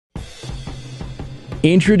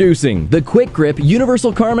Introducing the Quick Grip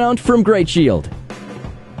Universal Car Mount from GreatShield.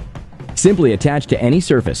 Simply attach to any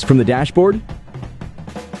surface from the dashboard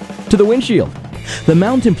to the windshield. The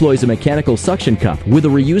mount employs a mechanical suction cup with a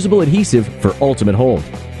reusable adhesive for ultimate hold.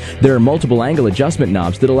 There are multiple angle adjustment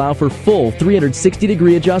knobs that allow for full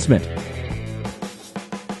 360-degree adjustment.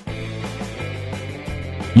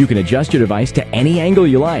 You can adjust your device to any angle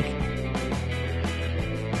you like.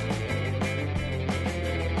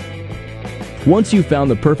 Once you've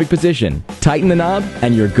found the perfect position, tighten the knob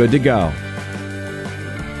and you're good to go.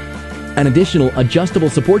 An additional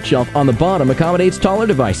adjustable support shelf on the bottom accommodates taller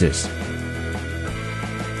devices.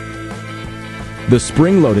 The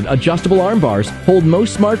spring-loaded adjustable arm bars hold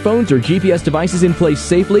most smartphones or GPS devices in place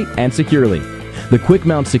safely and securely. The Quick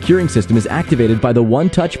Mount securing system is activated by the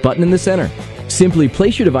one-touch button in the center. Simply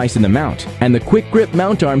place your device in the mount, and the Quick Grip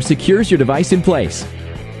mount arm secures your device in place.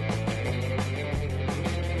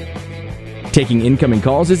 Taking incoming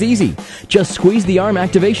calls is easy. Just squeeze the arm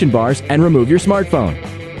activation bars and remove your smartphone.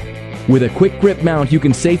 With a Quick Grip mount, you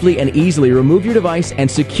can safely and easily remove your device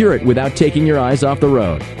and secure it without taking your eyes off the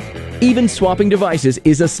road. Even swapping devices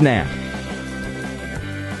is a snap.